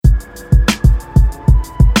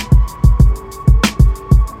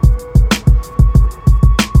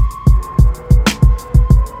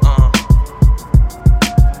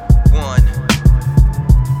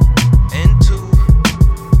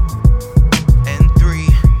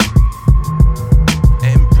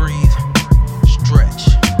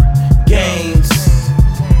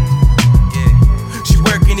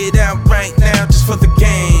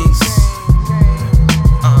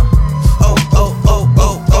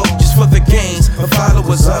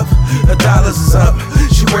her dollars is up.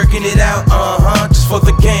 She working it out, just for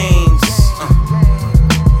the gains.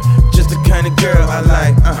 Just the kind of girl I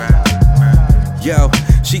like. Yo,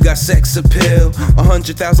 she got sex appeal,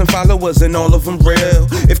 100,000 followers and all of them real.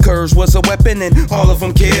 If curves was a weapon, then all of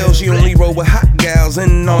them kill. She only roll with hot gals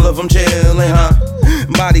and all of them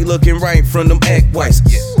chillin', Body looking right from them egg whites.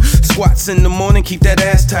 Squats in the morning, keep that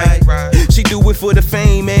ass tight. She do it for the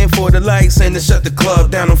fame and for the likes, and to shut the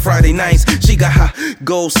club down on Friday nights. She got her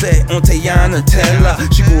goal set on Teyana Teller.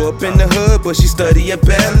 She grew up in the hood, but she studied at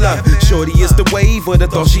Bella. Shorty is the wave, but I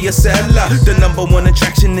thought she a seller. The #1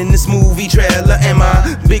 attraction in this movie trailer, and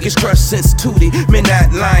my biggest crush since Tootie.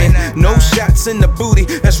 Midnight lying, no shots in the booty,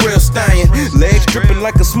 that's real stying. Legs dripping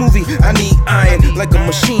like a smoothie, I need iron, like a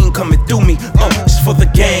machine coming through me. Just for the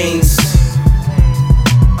gains.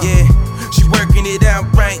 Yeah, she working it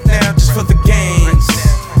out right now just for the gains.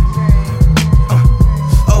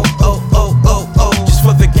 Just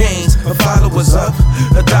for the gains. Her followers up,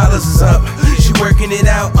 her dollars is up. She working it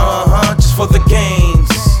out, just for the gains.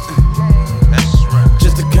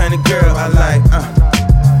 Just the kind of girl I like.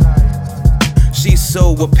 She's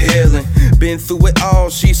so appealing, been through it all,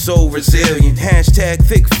 she's so resilient. Hashtag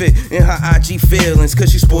thick fit in her IG feelings, cause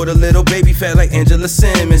she sport a little baby fat like Angela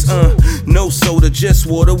Simmons. No soda, just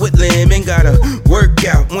water with lemon. Gotta work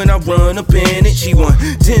out when I run up in it. She want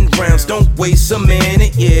 10 rounds, don't waste a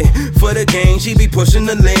minute, yeah. For the game, she be pushing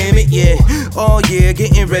the limit, yeah. Oh yeah,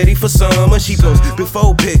 getting ready for summer. She posts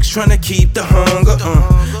before pics, tryna keep the hunger,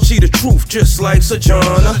 She the truth, just like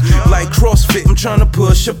Sojourner. Like CrossFit, I'm tryna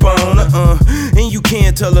push up on her, and you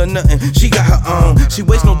can't tell her nothing, she got her own. She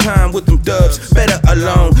waste no time with them dubs, better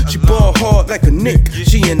alone. She ball hard like a Nick,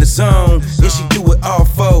 she in the zone. And she do it all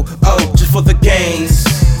for, just for the gains.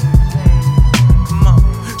 Come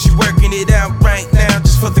on, she working it out right now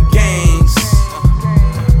just for the gains.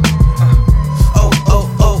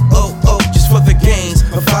 Just for the gains.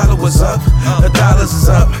 Her followers up, her dollars is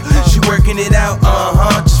up. She working it out,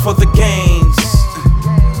 just for the gains.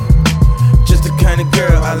 Just the kind of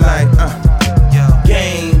girl I like,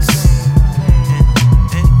 gains.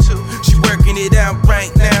 She working it out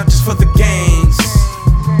right now just for the gains.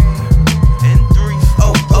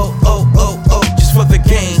 Just for the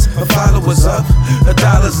gains. Her followers up, her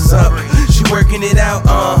dollars is up. She working it out,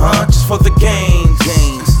 just for the gains.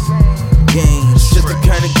 Just the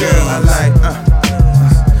kind of girl I like.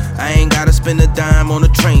 I ain't gotta spend a dime on a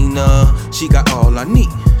trainer. She got all I need.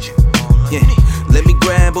 Yeah, let me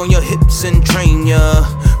grab on your hips and train ya.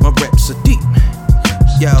 My reps are deep.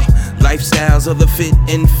 Yo, lifestyles of the fit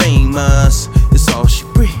and famous, it's all she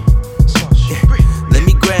breathe. Yeah. Let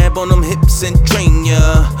me grab on them hips and train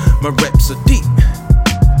ya. My reps are deep.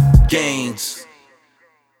 Gains.